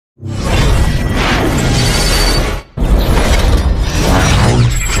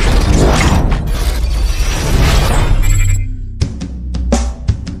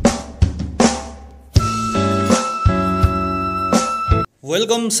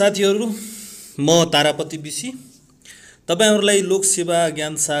Welcome साथीहरु, म तारापति BC तपाईहरुलाई लोकसेवा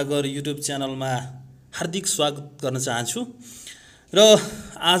ज्ञान सागर युट्युब च्यानलमा हार्दिक स्वागत गर्न चाहन्छु र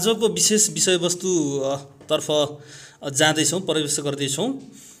आजको विशेष विषयवस्तु तर्फ जाँदै छौं, प्रवेश गर्दै छौं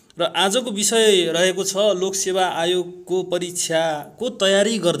र आजको विषय रहेको छ लोकसेवा आयोगको परीक्षाको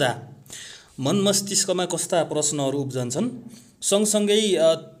तयारी गर्दा मन मस्तिष्कमा कस्ता प्रश्नहरू उब्जन्छन्, सँगसँगै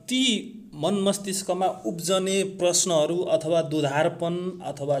ती मन मस्तिष्कमा उब्जने प्रश्नहरू अथवा दुधारपन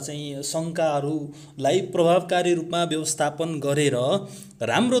अथवा चाहिँ शंकाहरूलाई प्रभावकारी रूपमा व्यवस्थापन गरेर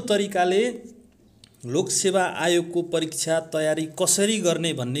राम्रो तरिकाले लोकसेवा आयोगको परीक्षा तयारी कसरी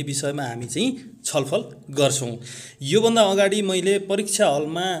गर्ने भन्ने विषयमा हामी चाहिँ छलफल गर्छौं। यो भन्दा अगाडि मैले परीक्षा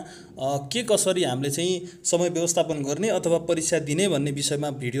हलमा के कसरी हामीले चाहिँ समय व्यवस्थापन गर्ने अथवा परीक्षा दिने भन्ने विषयमा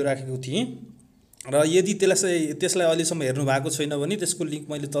भिडियो राखेको थिएँ र यदि त्यसलाई अहिलेसम्म हेर्नु भएको छैन भने त्यसको लिंक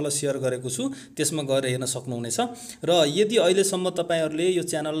मैले तल शेयर गरेको छु, त्यसमा गएर हेर्न सक्नुहुनेछ। र यदि अहिलेसम्म तपाईहरुले यो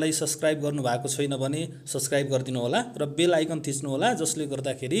च्यानललाई सब्स्क्राइब गर्नु भएको छैन भने सब्स्क्राइब गरिदिनु होला र बेल आइकन थिच्नु होला, जसले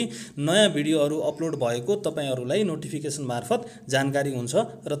गर्दाखेरि नयाँ भिडियोहरू अपलोड भएको तपाईहरुलाई नोटिफिकेसन मार्फत जानकारी हुन्छ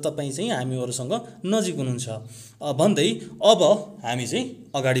र तपाई चाहिँ हामीहरुसँग नजिक हुनुहुन्छ भन्दै अब हामी चाहिँ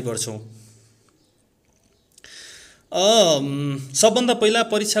अगाडि बढ्छौं। सबभन्दा पहिला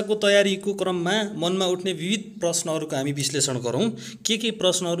परीक्षाको तयारीको क्रममा मनमा उठ्ने विविध प्रश्नहरूको हामी विश्लेषण गरौं। के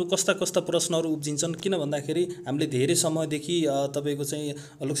प्रश्नहरू कस्ता प्रश्नहरू उब्जिन्छन्, किन भन्दाखेरि हामीले धेरै समयदेखि तपाईको चाहिँ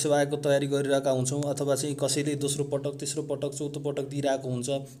लोकसेवाको तयारी गरिरहेका हुन्छौं अथवा चाहिँ कसैले दोस्रो पटक तेस्रो पटक चौथो पटक दिइरहेको हुन्छ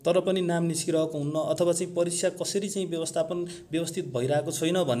तर पनि नाम निस्किरहेको हुन्न अथवा चाहिँ परीक्षा कसरी चाहिँ व्यवस्थित भइरहेको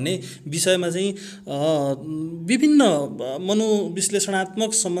छैन भन्ने विषयमा चाहिँ विभिन्न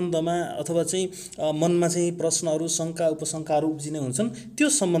मनोविश्लेषणात्मक सम्बन्धमा अथवा चाहिँ मनमा चाहिँ प्रश्नहरू शंका उपशंकाहरू उब्जिने हुन्छन्। त्यो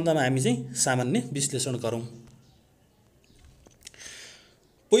सम्बन्धमा हामी चाहिँ सामान्य विश्लेषण गरौं।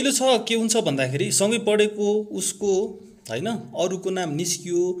 पहिलो छ के हुन्छ भन्दाखेरि सँगै पढेको उसको हैन अरूको नाम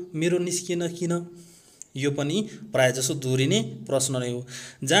निस्कियो, मेरो निस्किएन किन? यो पनि प्रायजसो दोहोरिने प्रश्न नै हो।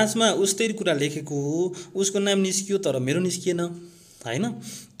 जाँचमा उस्तै कुरा लेखेको हो, उसको नाम निस्कियो तर मेरो निस्किएन हैन।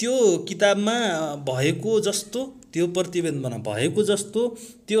 त्यो किताबमा भएको जस्तो, त्यो प्रतिवेदनमा भएको जस्तो,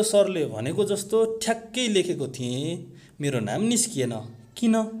 त्यो सरले भनेको जस्तो ठ्याक्कै लेखेको थिए, मेरो नाम निस्किएन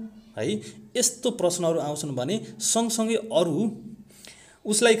किन? है यस्तो प्रश्नहरू आउँछन् भने सँगसँगै अरु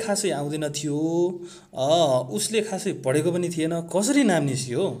उसलाई खासै आउँदैन थियो, उसले खासै पढेको पनि थिएन, कसरी नाम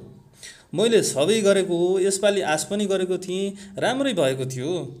निस्कियो? मैले सबै गरेको हो, यसपालि आश पनि गरेको थिएँ, राम्रै भएको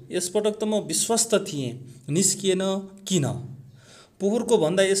थियो, यसपटक त म विश्वस्त थिएँ, निस्किएन किन? पोहोरको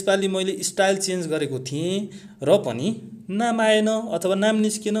भन्दा यसपालि मैले स्टाइल चेन्ज गरेको थिएँ र पनि नाम आएन अथवा नाम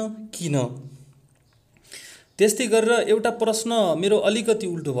निस्किएन किन? त्यस्तै गरेर एउटा प्रश्न मेरो अलिकति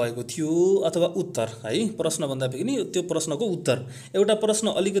उल्टो भएको थियो अथवा उत्तर, है प्रश्न भन्दा पनि त्यो प्रश्नको उत्तर, एउटा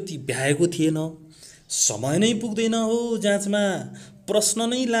प्रश्न अलिकति भ्याएको थिएन, समय नै पुग्दैन हो जाँचमा, प्रश्न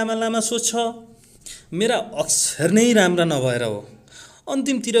नै लामा सोध्छ, मेरा अक्षर नै राम्रा नभएर हो,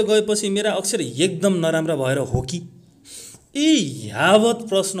 अन्तिमतिर गएपछि मेरा अक्षर एकदम नराम्रा भएर हो कि? यावत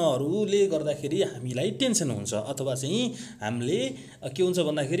प्रश्नहरूले गर्दाखेरि हामीलाई टेन्सन हुन्छ अथवा चाहिँ हामीले के हुन्छ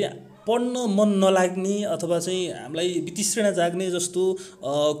भन्दाखेरि पढ्न मन नलाग्ने अथवा चाहिँ हामीलाई वितृष्णा जाग्ने जस्तो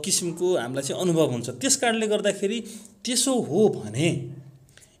किसिमको हामीलाई चाहिँ अनुभव हुन्छ। त्यसकारणले गर्दाखेरि त्यसो हो भने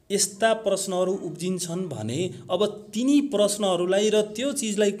यस्ता प्रश्नहरू उब्जिन्छन् भने अब तिनी प्रश्नहरूलाई र त्यो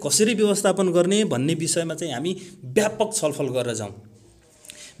चीजलाई कसरी व्यवस्थापन गर्ने भन्ने विषयमा चाहिँ हामी व्यापक छलफल गरेर जाउँ।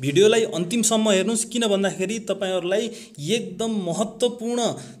 भिडियोलाई अन्तिमसम्म हेर्नुस्, किन भन्दाखेरि तपाईहरुलाई एकदम महत्त्वपूर्ण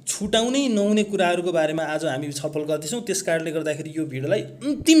छुटाउनै नहुने कुराहरूको बारेमा आज हामी छलफल गर्दैछौं। त्यसकारणले गर्दाखेरि यो भिडियोलाई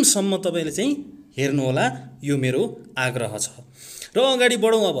अन्तिमसम्म तपाईले चाहिँ हेर्नु होला, यो मेरो आग्रह छ। र अगाडि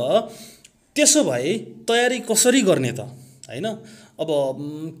बढौं। अब त्यसो भए तयारी कसरी गर्ने त, हैन? अब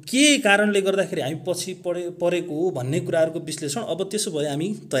के कारणले गर्दाखेरि हामी पछि परेको हो भन्ने कुराहरूको विश्लेषण, अब त्यसो भए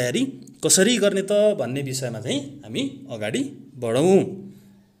हामी तयारी कसरी गर्ने त भन्ने विषयमा चाहिँ हामी अगाडि बढौं।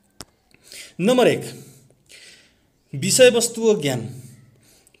 नम्बर 1 विषयवस्तुको ज्ञान।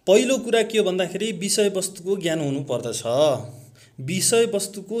 पहिलो कुरा के हो भन्दाखेरि विषयवस्तुको ज्ञान हुनु पर्दछ,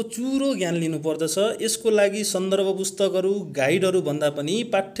 विषयवस्तुको चुरो ज्ञान लिनु पर्दछ। यसको लागि सन्दर्भ पुस्तकहरू गाइडहरू भन्दा पनि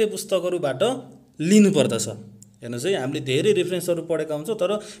पाठ्य पुस्तकहरूबाट लिनु पर्दछ। हेर्नुस् है, हामीले धेरै रेफरेन्सहरू पढेका हुन्छौं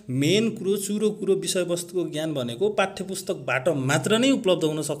तर मेन कुरो चुरो कुरो विषयवस्तुको ज्ञान भनेको पाठ्य पुस्तकबाट मात्र नै उपलब्ध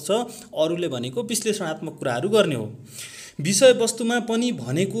हुन सक्छ, अरूले भनेको विश्लेषणात्मक कुराहरू गर्ने हो। विषयवस्तुमा पनि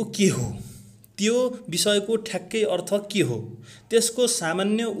भनेको के हो, त्यो विषयको ठ्याक्कै अर्थ के हो, त्यसको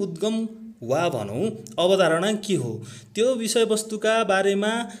सामान्य उद्गम वा भनौं अवधारणा के हो, त्यो विषयवस्तुका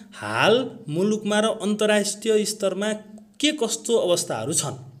बारेमा हाल मुलुकमा र अन्तर्राष्ट्रिय स्तरमा के कस्तो अवस्थाहरू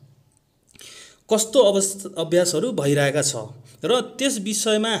छन्, कस्तो अभ्यासहरू भइरहेका छ र त्यस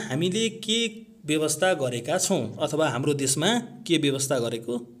विषयमा हामीले के व्यवस्था गरेका छौँ अथवा हाम्रो देशमा के व्यवस्था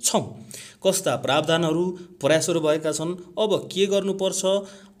गरेको छौँ, कस्ता प्रावधानहरू प्रयासहरू भएका छन्, अब के गर्नुपर्छ,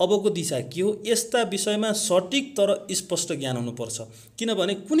 अबको दिशा के हो, यस्ता विषयमा सटिक तर स्पष्ट ज्ञान हुनुपर्छ।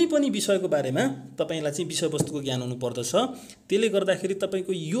 किनभने कुनै पनि विषयको बारेमा तपाईलाई चाहिँ विषयवस्तुको ज्ञान हुनुपर्दछ। त्यसले गर्दाखेरि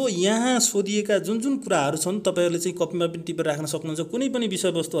तपाईको यो यहाँ सोधिएका जुन जुन कुराहरू छन् तपाईहरूले चाहिँ कपीमा पनि टिपेर राख्न सक्नुहुन्छ। कुनै पनि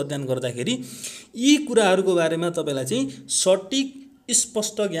विषयवस्तु अध्ययन गर्दाखेरि यी कुराहरूको बारेमा तपाईलाई चाहिँ सटिक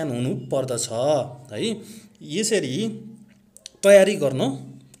स्पष्ट ज्ञान हुनु पर्दछ है। यसरी तयारी गर्न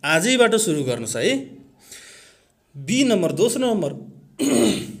आजैबाट सुरु गर्नुस् है। बी नम्बर, दोस्रो नम्बर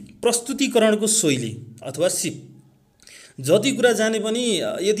प्रस्तुतिकरणको शैली अथवा सिप। जति कुरा जाने पनि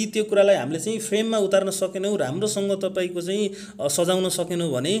यदि त्यो कुरालाई हामीले चाहिँ फ्रेममा उतार्न सकेनौँ, राम्रोसँग तपाईको चाहिँ सजाउन सकेनौँ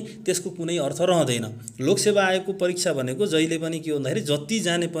भने त्यसको कुनै अर्थ रहँदैन। लोकसेवा आयोगको परीक्षा भनेको जहिले पनि के हो भन्दाखेरि जति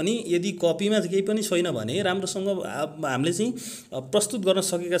जाने पनि यदि कपीमा केही पनि छैन भने, राम्रोसँग हामीले चाहिँ प्रस्तुत गर्न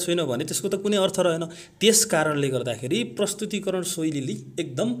सकेका छैनौँ भने त्यसको त कुनै अर्थ रहेन। त्यस कारणले गर्दाखेरि प्रस्तुतिकरण शैलीले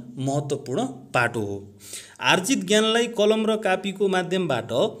एकदम महत्त्वपूर्ण पाटो हो। आर्जित ज्ञानलाई कलम र कापीको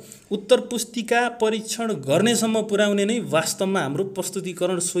माध्यमबाट उत्तर पुस्तिका परीक्षण गर्नेसम्म पुर्याउने नै वास्तवमा हाम्रो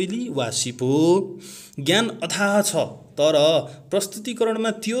प्रस्तुतिकरण शैली वा सिप हो। ज्ञान अथाह छ तर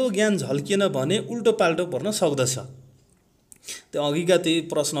प्रस्तुतिकरणमा त्यो ज्ञान झल्किएन भने उल्टो पाल्टो पर्न सक्दछ। त्यो अघिका त्यही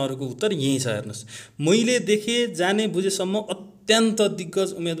प्रश्नहरूको उत्तर यही छ। हेर्नुहोस्, मैले देखे जाने बुझेसम्म अत्यन्त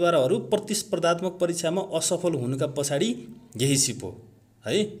दिग्गज उम्मेदवारहरू प्रतिस्पर्धात्मक परीक्षामा असफल हुनुका पछाडि यही सिप हो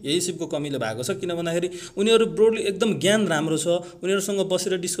है। यही सिपको कमीले भएको छ। किन भन्दाखेरि उनीहरू ब्रोडली एकदम ज्ञान राम्रो छ, उनीहरूसँग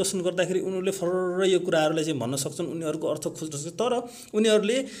बसेर डिस्कसन गर्दाखेरि उनीहरूले फर्र यो कुराहरूलाई चाहिँ भन्न सक्छन्, उनीहरूको अर्थ खोज्न सक्छ। तर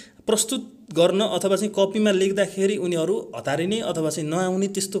उनीहरूले प्रस्तुत गर्न अथवा चाहिँ कपीमा लेख्दाखेरि उनीहरू हतारिने अथवा चाहिँ नआउने,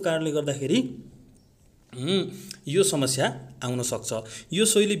 त्यस्तो कारणले गर्दाखेरि यो समस्या आउन सक्छ। यो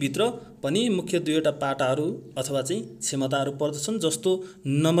शैलीभित्र पनि मुख्य दुईवटा पाटाहरू अथवा चाहिँ क्षमताहरू पर्दछन्। जस्तो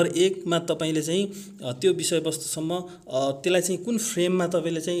नम्बर 1 मा तपाईले चाहिँ त्यो विषयवस्तुसम्म त्यसलाई चाहिँ कुन फ्रेममा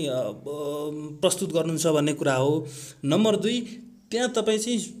तपाईले चाहिँ प्रस्तुत गर्नुहुन्छ भन्ने कुरा हो। नम्बर 2 त्यहाँ तपाईँ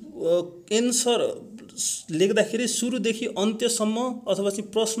चाहिँ एन्सर लेख्दाखेरि सुरुदेखि अन्त्यसम्म अथवा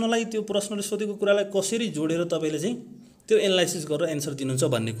चाहिँ प्रश्नलाई, त्यो प्रश्नले सोधेको कुरालाई कसरी जोडेर तपाईले चाहिँ त्यो एनालाइसिस गरेर एन्सर दिनुहुन्छ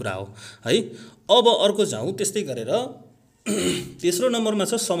भन्ने कुरा हो है। अब अर्को जाउँ। त्यस्तै गरेर तेस्रो नम्बरमा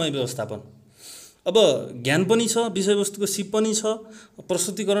छ समय व्यवस्थापन। अब ज्ञान पनि छ, विषयवस्तुको सिप पनि छ,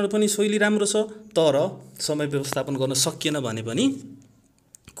 प्रस्तुतिकरण पनि शैली राम्रो छ, तर समय व्यवस्थापन गर्न सकिएन भने पनि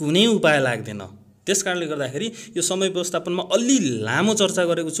कुनै उपाय लाग्दैन। त्यसकारणले गर्दाखेरि यो समय व्यवस्थापनमा अलि लामो चर्चा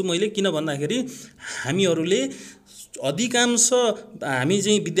गरेको छु मैले। किन भन्दाखेरि हामीहरूले अधिकांश हामी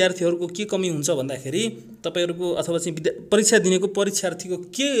चाहिँ विद्यार्थीहरूको के कमी हुन्छ भन्दाखेरि तपाईहरुको अथवा चाहिँ परीक्षा दिनेको परीक्षार्थीको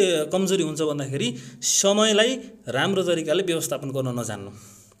के कमजोरी हुन्छ भन्दाखेरि समयलाई राम्रो तरिकाले व्यवस्थापन गर्न नजान्नु।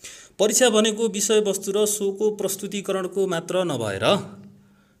 परीक्षा भनेको विषयवस्तु र सोको प्रस्तुतिकरणको मात्र नभएर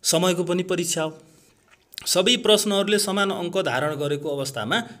समयको पनि परीक्षा हो। सबै प्रश्नहरूले समान अङ्क धारण गरेको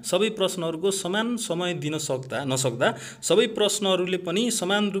अवस्थामा सबै प्रश्नहरूको समान समय दिन नसक्दा सबै प्रश्नहरूले पनि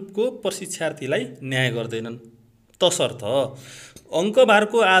समान रूपको प्रशिक्षार्थीलाई न्याय गर्दैनन्। तसर्थ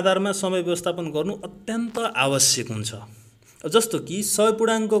अङ्कभारको आधारमा समय व्यवस्थापन गर्नु अत्यन्त आवश्यक हुन्छ। जस्तो कि 100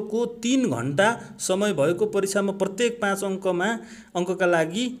 पूर्णाङ्कको 3 घण्टा समय भएको परीक्षामा प्रत्येक 5 अङ्कका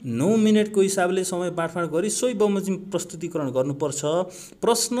लागि 9 मिनेटको हिसाबले समय बाँडफाँड गरी सोही बमोजिम प्रस्तुतिकरण गर्नुपर्छ।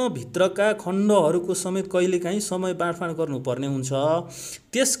 प्रश्नभित्रका खण्डहरूको समेत कहिलेकाहीँ समय बाँडफाँड गर्नुपर्ने हुन्छ।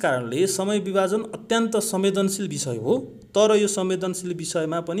 त्यसकारणले समय विभाजन अत्यन्त संवेदनशील विषय हो। तर यो संवेदनशील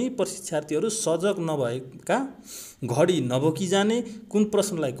विषयमा पनि प्रशिक्षार्थीहरू सजग नभएका, घडी नबोकी जाने, कुन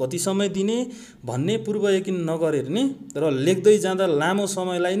प्रश्नलाई कति समय दिने भन्ने पूर्व यकिन नगर्ने र लेख्दै जाँदा लामो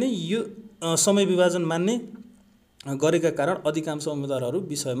समयलाई नै यो समय विभाजन मान्ने गरेका कारण अधिकांश उम्मेदवारहरू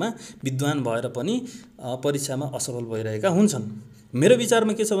विषयमा विद्वान भएर पनि परीक्षामा असफल भइरहेका हुन्छन्। मेरो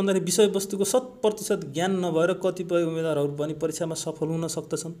विचारमा के छ भन्दाखेरि विषयवस्तुको 100% ज्ञान नभएर कतिपय उम्मेदवारहरू पनि परीक्षामा सफल हुन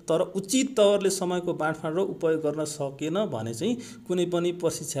सक्दछन्। तर उचित तवरले समयको बाँडफाँड र उपयोग गर्न सकेन भने चाहिँ कुनै पनि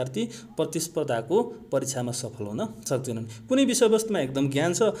प्रशिक्षार्थी प्रतिस्पर्धाको परीक्षामा सफल हुन सक्दैनन्। कुनै विषयवस्तुमा एकदम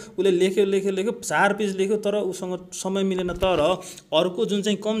ज्ञान छ, उसले लेख्यो 4 पेज लेख्यो तर उसँग समय मिलेन। तर अर्को जुन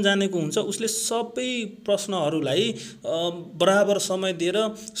चाहिँ कम जानेको हुन्छ उसले सबै प्रश्नहरूलाई बराबर समय दिएर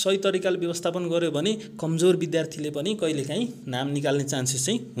सही तरिकाले व्यवस्थापन गर्यो भने कमजोर विद्यार्थीले पनि कहिलेकाहीँ नाम निकाल्ने चान्सेस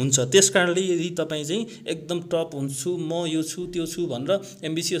चाहिँ हुन्छ। त्यसकारणले यदि तपाईँ चाहिँ एकदम टप हुन्छु, म यो छु त्यो छु भनेर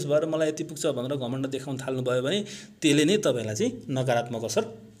एम्बिसियस भएर मलाई यति पुग्छ भनेर घमण्ड देखाउन थाल्नुभयो भने त्यसले नै तपाईँलाई चाहिँ नकारात्मक असर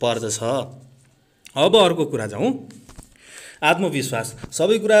पर्दछ। अब अर्को कुरा जाउँ। आत्मविश्वास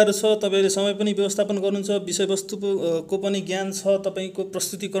सबै कुराहरू छ, तपाईँले समय पनि व्यवस्थापन गर्नुहुन्छ, विषयवस्तुको पनि ज्ञान छ, तपाईँको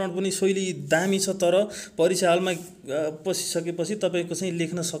प्रस्तुतिकरण पनि शैली दामी छ, तर परीक्षा हलमा पसिसकेपछि तपाईँको चाहिँ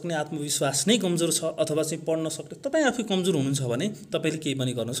लेख्न सक्ने आत्मविश्वास नै कमजोर छ अथवा चाहिँ पढ्न सक्ने तपाईँ आफै कमजोर हुनुहुन्छ भने तपाईँले केही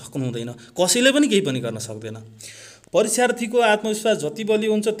पनि गर्न सक्नुहुँदैन, कसैले पनि केही पनि गर्न सक्दैन। परीक्षार्थीको आत्मविश्वास जति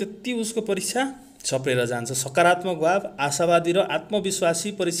बलियो हुन्छ त्यति उसको परीक्षा सप्रेर जान्छ। सकारात्मक भाव, आशावादी र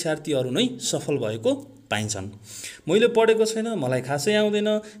आत्मविश्वासी परीक्षार्थीहरू नै सफल भएको पाइन्छन्। मैले पढेको छैन, मलाई खासै आउँदैन,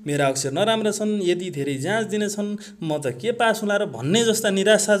 मेरा अक्षर नराम्रा छन्, यदि धेरै जाँच दिनेछन्, म त के पास होला र भन्ने जस्ता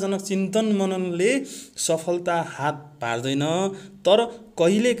निराशाजनक चिन्तन मननले सफलता हात पार्दैन। तर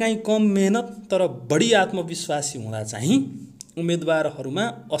कहिलेकाहीँ कम मेहनत तर बढी आत्मविश्वासी हुँदा चाहिँ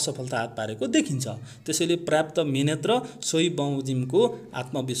उम्मेदवारहरूमा असफलता हात पारेको देखिन्छ। त्यसैले पर्याप्त मेहनत र सोही बमोजिमको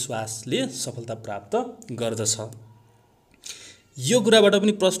आत्मविश्वासले सफलता प्राप्त गर्दछ। यो कुराबाट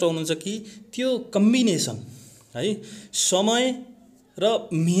पनि प्रश्न हुनुहुन्छ कि त्यो कम्बिनेसन है, समय र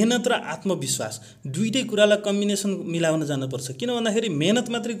मेहनत र आत्मविश्वास दुईटै कुरालाई कम्बिनेसन मिलाउन जानुपर्छ। किन भन्दाखेरि मेहनत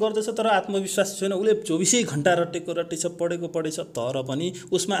मात्रै गर्दैछ तर आत्मविश्वास छैन, उसले 24 घण्टा रटेछ, पढेछ, तर पनि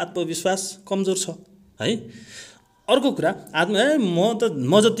उसमा आत्मविश्वास कमजोर छ है। अर्को कुरा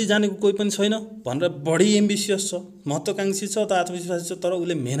म जति जानेको कोही पनि छैन भनेर बढी एम्बिसियस छ, महत्त्वाकांक्षी छ, त आत्मविश्वासी छ, तर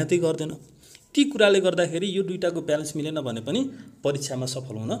उसले मेहनतै गर्दैन। ती कुराले गर्दाखेरि यो दुईटाको ब्यालेन्स मिलेन भने पनि परीक्षामा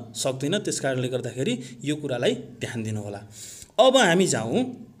सफल हुन सक्दैन। त्यसकारणले गर्दाखेरि यो कुरालाई ध्यान दिनु होला। अब हामी जाउँ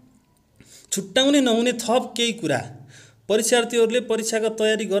छुट्याउने नहुने थप केही कुरा। परीक्षार्थीहरूले परीक्षाका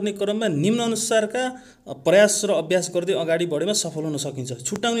तयारी गर्ने क्रममा निम्न अनुसारका प्रयास र अभ्यास गर्दै अगाडि बढेमा सफल हुन सकिन्छ।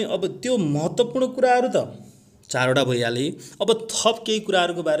 छुट्याउने अब त्यो महत्त्वपूर्ण कुराहरू त 4वटा भइहाले। अब थप केही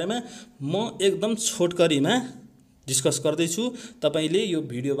कुराहरूको बारेमा म एकदम छोटकरीमा डिस्कस गर्दैछु। तपाईले यो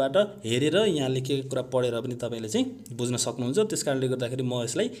भिडियोबाट हेरेर यहाँ लेखेको कुरा पढेर पनि तपाईले चाहिँ बुझ्न सक्नुहुन्छ। त्यसकारणले गर्दाखेरि म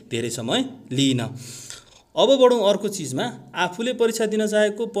यसलाई धेरै समय लिइन। अब बढौँ अर्को चिजमा। आफूले परीक्षा दिन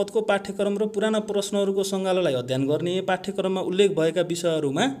चाहेको पदको पाठ्यक्रम र पुराना प्रश्नहरूको सङ्गालोलाई अध्ययन गर्ने, पाठ्यक्रममा उल्लेख भएका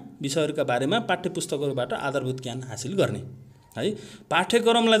विषयहरूका बारेमा पाठ्यपुस्तकहरूबाट आधारभूत ज्ञान हासिल गर्ने है।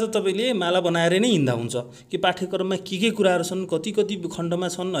 पाठ्यक्रमलाई त तपाईँले माला बनाएर नै हिँड्दा हुन्छ कि पाठ्यक्रममा के कुराहरू छन्, कति खण्डमा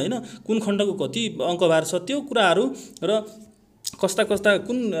छन् हैन, कुन खण्डको कति अङ्कभार छ, त्यो कुराहरू र कस्ता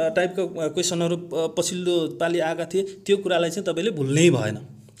कुन टाइपका क्वेसनहरू पछिल्लो पालि आएका थिए त्यो कुरालाई चाहिँ तपाईँले भुल्नै भएन।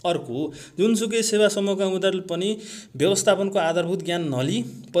 अर्को, जुनसुकै सेवा समूहका उम्मेदवारले पनि व्यवस्थापनको आधारभूत ज्ञान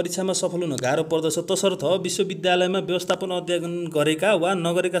नलिई परीक्षामा सफल हुन गाह्रो पर्दछ। तसर्थ विश्वविद्यालयमा व्यवस्थापन अध्ययन गरेका वा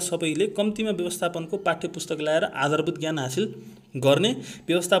नगरेका सबैले कम्तीमा व्यवस्थापनको पाठ्यपुस्तक ल्याएर आधारभूत ज्ञान हासिल गर्ने,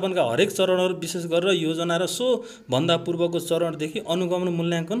 व्यवस्थापनका हरेक चरणहरू विशेष गरेर योजना र सो भन्दा पूर्वको चरणदेखि अनुगमन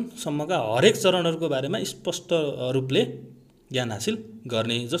मूल्याङ्कनसम्मका हरेक चरणहरूको बारेमा स्पष्ट रूपले ज्ञान हासिल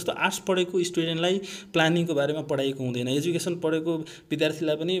गर्ने। जस्तो आर्ट्स पढेको स्टुडेन्टलाई प्लानिङको बारेमा पढाइएको हुँदैन, एजुकेसन पढेको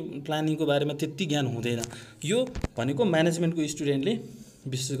विद्यार्थीलाई पनि प्लानिङको बारेमा त्यति ज्ञान हुँदैन। यो भनेको म्यानेजमेन्टको स्टुडेन्टले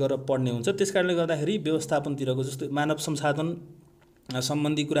विशेष गरेर पढ्ने हुन्छ। त्यसकारणले गर्दाखेरि व्यवस्थापनतिरको जस्तो मानव संसाधन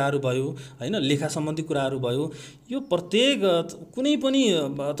सम्बन्धी कुराहरू भयो हैन, लेखा सम्बन्धी कुराहरू भयो, यो प्रत्येक कुनै पनि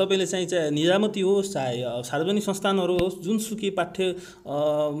तपाईले चाहिँ निजामती होस् चाहे सार्वजनिक संस्थानहरू होस्, जुनसुकै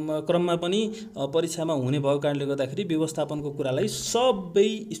पाठ्यक्रममा पनि परीक्षामा हुने भएको कारणले गर्दाखेरि व्यवस्थापनको कुरालाई सबै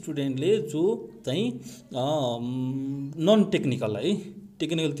स्टुडेन्टले जो चाहिँ नन टेक्निकल है,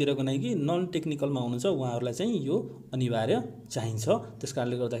 टेक्निकलतिरको नै कि नन टेक्निकलमा हुनुहुन्छ उहाँहरूलाई चाहिँ यो अनिवार्य चाहिन्छ।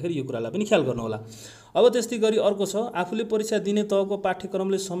 त्यसकारणले गर्दाखेरि यो कुरालाई पनि ख्याल गर्नु होला। अब त्यस्तै गरी अर्को छ, आफूले परीक्षा दिने तहको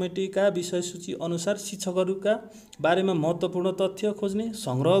पाठ्यक्रमले समेटेका विषयसूची अनुसार शिक्षकहरूका बारेमा महत्त्वपूर्ण तथ्य खोज्ने,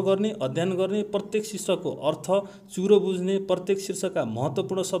 सङ्ग्रह गर्ने, अध्ययन गर्ने, प्रत्येक शीर्षकको अर्थ चुरो बुझ्ने, प्रत्येक शीर्षकका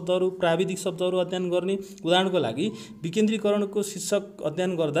महत्त्वपूर्ण शब्दहरू, प्राविधिक शब्दहरू अध्ययन गर्ने। उदाहरणको लागि विकेन्द्रीकरणको शीर्षक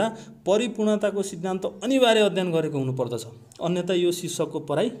अध्ययन गर्दा परिपूर्णताको सिद्धान्त अनिवार्य अध्ययन गरेको हुनुपर्दछ, अन्यथा यो शीर्षकको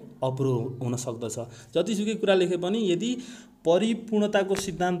पढाइ अपुरो हुन सक्दछ। जतिसुकै कुरा लेखे पनि यदि परिपूर्णताको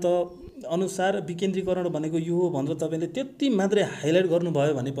सिद्धान्त अनुसार विकेन्द्रीकरण भनेको यो हो भनेर तपाईँले त्यति मात्रै हाइलाइट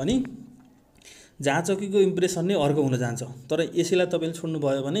गर्नुभयो भने पनि जाँचकीको इम्प्रेसन नै अर्को हुन जान्छ। तर यसैलाई तपाईँले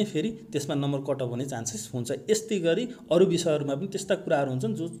छोड्नुभयो भने फेरि त्यसमा नम्बर कट अफ हुने चान्सेस हुन्छ। यस्तै गरी अरू विषयहरूमा पनि त्यस्ता कुराहरू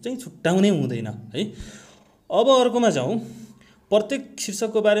हुन्छन् जो चाहिँ छुट्याउनै हुँदैन है। अब अर्कोमा जाउँ। प्रत्येक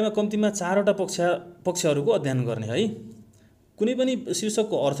शीर्षकको बारेमा कम्तीमा 4वटा पक्षहरूको अध्ययन गर्ने है। कुनै पनि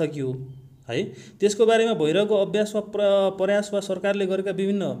शीर्षकको अर्थ के हो है, त्यसको बारेमा भइरहेको अभ्यास वा प्रयास वा सरकारले गरेका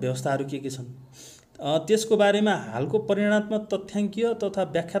विभिन्न व्यवस्थाहरू के छन्, त्यसको बारेमा हालको परिमाणात्मक तथ्याङ्कीय तथा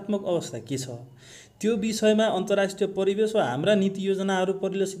व्याख्यात्मक अवस्था के छ, त्यो विषयमा अन्तर्राष्ट्रिय परिवेश वा हाम्रा नीति योजनाहरू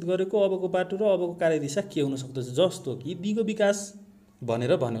परिलक्षित गरेको अबको बाटो र अबको कार्यदिशा के हुन सक्दछ। जस्तो कि दिगो विकास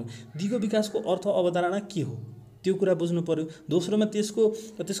भनेर भन्यो, दिगो विकासको अर्थ अवधारणा के हो त्यो कुरा बुझ्नु पर्यो। दोस्रोमा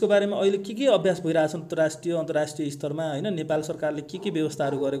त्यसको बारेमा अहिले के अभ्यास भइरहेछ राष्ट्रिय अन्तर्राष्ट्रिय स्तरमा हैन, नेपाल सरकारले के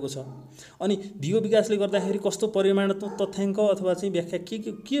व्यवस्थाहरू गरेको छ, अनि दिगो विकासले गर्दाखेरि कस्तो परिमाणात्मक तथ्याङ्क अथवा चाहिँ व्याख्या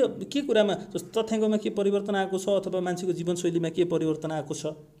के कुरामा तथ्याङ्कमा के परिवर्तन आएको छ अथवा मान्छेको जीवनशैलीमा के परिवर्तन आएको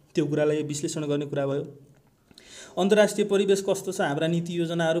छ, त्यो कुरालाई विश्लेषण गर्ने कुरा भयो। अन्तर्राष्ट्रिय परिवेश कस्तो छ, हाम्रा नीति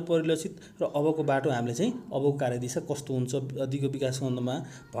योजनाहरू परिलक्षित र अबको बाटो हामीले चाहिँ अबको कार्यदिशा कस्तो हुन्छ दिगो विकास खण्डमा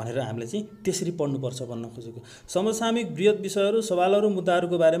भनेर हामीले चाहिँ त्यसरी पढ्नुपर्छ भन्न खोजेको। समसामयिक बृहत विषयहरू, सवालहरू,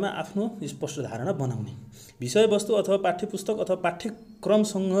 मुद्दाहरूको बारेमा आफ्नो स्पष्ट धारणा बनाउने, विषयवस्तु अथवा पाठ्यपुस्तक अथवा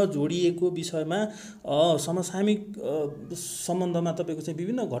पाठ्यक्रमसँग जोडिएको विषयमा समसामयिक सम्बन्धमा तपाईँको चाहिँ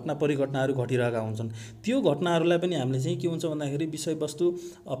विभिन्न घटना परिघटनाहरू घटिरहेका हुन्छन्। त्यो घटनाहरूलाई पनि हामीले चाहिँ के हुन्छ भन्दाखेरि विषयवस्तु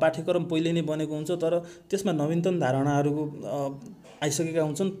पाठ्यक्रम पहिले नै बनेको हुन्छ, तर त्यसमा नवीनतम धारणाहरू आइसकेका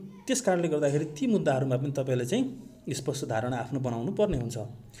हुन्छन्। त्यस कारणले गर्दाखेरि ती मुद्दाहरूमा पनि तपाईँले चाहिँ स्पष्ट धारणा आफ्नो बनाउनु पर्ने हुन्छ।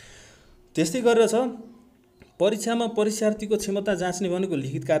 त्यस्तै गरेर छ परीक्षामा परीक्षार्थीको क्षमता जाँच्ने भनेको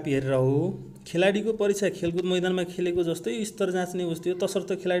लिखित कापी हेरेर हो। खेलाडीको परीक्षा खेलकुद मैदानमा खेलेको जस्तै स्तर जाँच्ने वस्तु हो,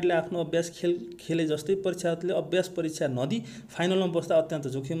 तसर्थ खेलाडीले आफ्नो अभ्यास खेले जस्तै परीक्षार्थीले अभ्यास परीक्षा नदिई फाइनलमा बस्दा अत्यन्त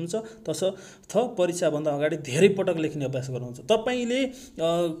जोखिम हुन्छ। तसर्थ परीक्षाभन्दा अगाडि धेरै पटक लेख्ने अभ्यास गर्नुहुन्छ। तपाईँले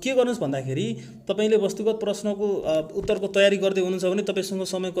के गर्नुहोस् भन्दाखेरि तपाईँले वस्तुगत प्रश्नको उत्तरको तयारी गर्दै हुनुहुन्छ भने तपाईँसँग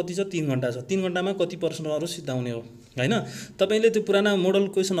समय कति छ, 3 घण्टा छ। 3 घण्टामा कति प्रश्नहरू सिद्धाउने हो हैन। तपाईँले त्यो पुराना मोडल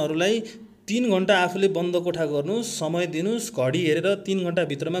क्वेसनहरूलाई 3 घण्टा आफूले बन्द कोठा गर्नुहोस्, समय दिनुहोस्, घडी हेरेर 3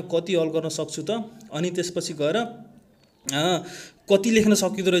 घण्टाभित्रमा कति हल गर्न सक्छु त, अनि त्यसपछि गएर कति लेख्न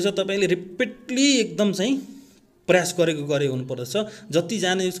सकिँदो रहेछ तपाईँले रिपिटली एकदम चाहिँ प्रयास गरे हुनुपर्दछ। जति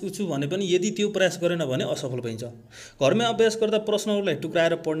जानेको छु भने पनि यदि त्यो प्रयास गरेन भने असफल भइन्छ। घरमै अभ्यास गर्दा प्रश्नहरूलाई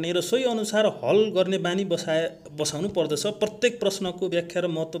टुक्राएर पढ्ने र सोही अनुसार हल गर्ने बानी बसाउनु पर्दछ। प्रत्येक प्रश्नको व्याख्या र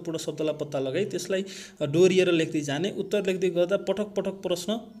महत्त्वपूर्ण शब्दलाई पत्ता लगाई त्यसलाई डोरिएर लेख्दै जाने, उत्तर लेख्दै गर्दा पटक पटक प्रश्न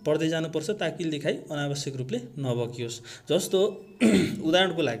पढ्दै जानुपर्छ ताकि लेखाइ अनावश्यक रूपले नबकियोस्। जस्तो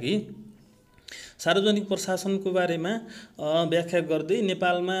उदाहरणको लागि सार्वजनिक प्रशासनको बारेमा व्याख्या गर्दै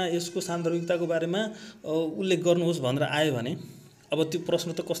नेपालमा यसको सान्दर्भिकताको बारेमा उल्लेख गर्नुहोस् भनेर आयो भने अब त्यो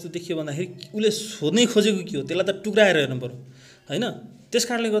प्रश्न त कस्तो देखियो भन्दाखेरि उसले सोध्नै खोजेको के हो त्यसलाई त टुक्राएर हेर्नु पर्यो हैन। त्यस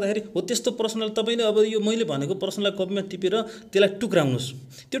कारणले गर्दाखेरि हो त्यस्तो प्रश्नलाई तपाईँले अब यो मैले भनेको प्रश्नलाई कपीमा टिपेर त्यसलाई टुक्राउनुहोस्।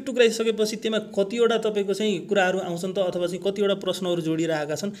 त्यो टुक्राइसकेपछि त्यसमा कतिवटा तपाईँको चाहिँ कुराहरू आउँछन् त अथवा चाहिँ कतिवटा प्रश्नहरू जोडिएर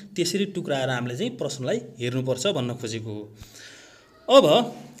आएका छन्, त्यसरी टुक्राएर हामीले चाहिँ प्रश्नलाई हेर्नुपर्छ भन्न खोजेको हो। अब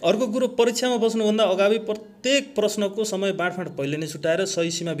अर्को कुरो, परीक्षामा बस्नुभन्दा अगावि प्रत्येक प्रश्नको समय बाँडफाँड पहिले नै छुटाएर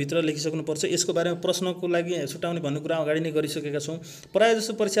सही सीमाभित्र लेखिसक्नुपर्छ। यसको बारेमा प्रश्नको लागि छुटाउने भन्ने कुरा अगाडि नै गरिसकेका छौँ।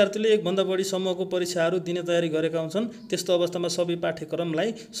 प्रायःजसो परीक्षार्थीले 1 भन्दा बढी समूहको परीक्षाहरू दिने तयारी गरेका हुन्छन्। त्यस्तो अवस्थामा सबै पाठ्यक्रमलाई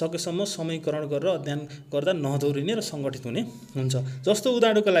सकेसम्म समयीकरण गरेर अध्ययन गर्दा नदौरिने र सङ्गठित हुने हुन्छ। जस्तो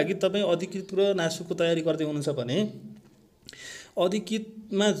उदाहरणको लागि तपाईँ अधिकृत र नासुको तयारी गर्दै हुनुहुन्छ भने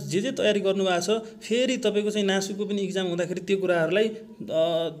अधिकृतमा जे तयारी गर्नुभएको छ फेरि तपाईँको चाहिँ नासुको पनि इक्जाम हुँदाखेरि त्यो कुराहरूलाई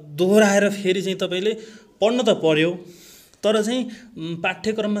दोहोऱ्याएर फेरि चाहिँ तपाईँले पढ्न त पर्यो, तर चाहिँ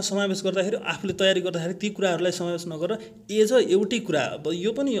पाठ्यक्रममा समावेश गर्दाखेरि आफूले तयारी गर्दाखेरि ती कुराहरूलाई समावेश नगरेर एउटै कुरा, अब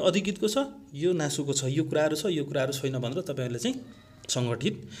यो पनि अधिकृतको छ, यो नासुको छ, यो कुराहरू छ, यो कुराहरू छैन भनेर तपाईँहरूले चाहिँ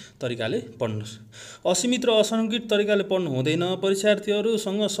सङ्गठित तरिकाले पढ्नुहोस्। असीमित र असङ्गठित तरिकाले पढ्नु हुँदैन।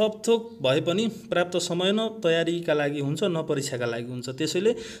 परीक्षार्थीहरूसँग सबथोक भए पनि पर्याप्त समय न तयारीका लागि हुन्छ न परीक्षाका लागि हुन्छ।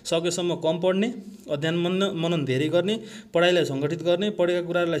 त्यसैले सकेसम्म कम पढ्ने, अध्ययन मनन धेरै गर्ने, पढाइलाई सङ्गठित गर्ने, पढेका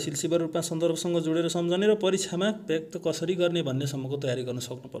कुराहरूलाई सिलसिला रूपमा सन्दर्भसँग जोडेर सम्झने र परीक्षामा व्यक्त कसरी गर्ने भन्नेसम्मको तयारी गर्न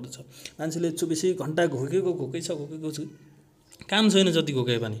सक्नुपर्दछ। मान्छेले 24 घण्टा घोकै छ, काम छैन जति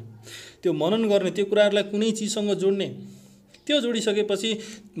घोके पनि त्यो मनन गर्ने, त्यो कुराहरूलाई कुनै चिजसँग जोड्ने, त्यो जोडिसकेपछि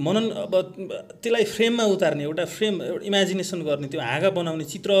मनन अब त्यसलाई फ्रेममा उतार्ने, एउटा इमेजिनेसन गर्ने, त्यो हाँगा बनाउने,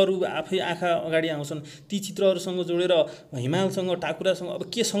 चित्रहरू आफै आँखा अगाडि आउँछन्, ती चित्रहरूसँग जोडेर हिमालसँग टाकुरासँग अब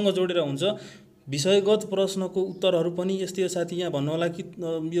केसँग जोडेर हुन्छ। विषयगत प्रश्नको उत्तरहरू पनि यस्तै साथी यहाँ भन्नु होला कि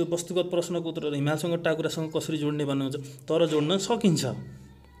यो वस्तुगत प्रश्नको उत्तर हिमालसँग टाकुरासँग कसरी जोड्ने भन्नुहुन्छ, तर जोड्न सकिन्छ।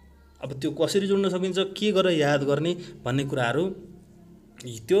 अब त्यो कसरी जोड्न सकिन्छ, के गरेर याद गर्ने भन्ने कुराहरू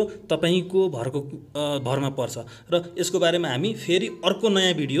त्यो तपाईको भरमा पर्छ र यसको बारेमा हामी फेरि अर्को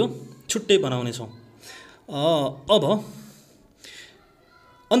नयाँ भिडियो छुट्टै बनाउने छौँ। अब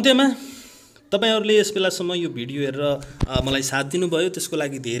अन्त्यमा तपाईहरुले यस बेलासम्म यो भिडियो हेरेर मलाई साथ दिनुभयो, त्यसको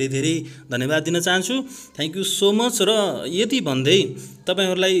लागि धेरै धेरै धन्यवाद दिन चाहन्छु। Thank you so much. र यदि भन्दै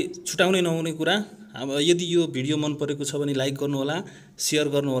तपाईहरुलाई छुटाउनै नहुने कुरा, अब यदि यो भिडियो मन परेको छ भने लाइक गर्नु होला,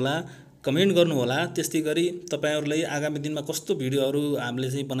 शेयर गर्नु होला, कमेन्ट गर्नु होला। त्यस्तै गरी तपाईहरुलाई आगामी दिनमा कस्तो भिडियोहरू हामीले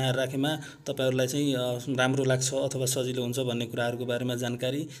चाहिँ बनाएर राखेमा तपाईहरुलाई चाहिँ राम्रो लाग्छ अथवा सजिलो हुन्छ भन्ने कुराहरुको बारेमा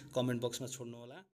जानकारी कमेन्ट बक्समा छोड्नु होला।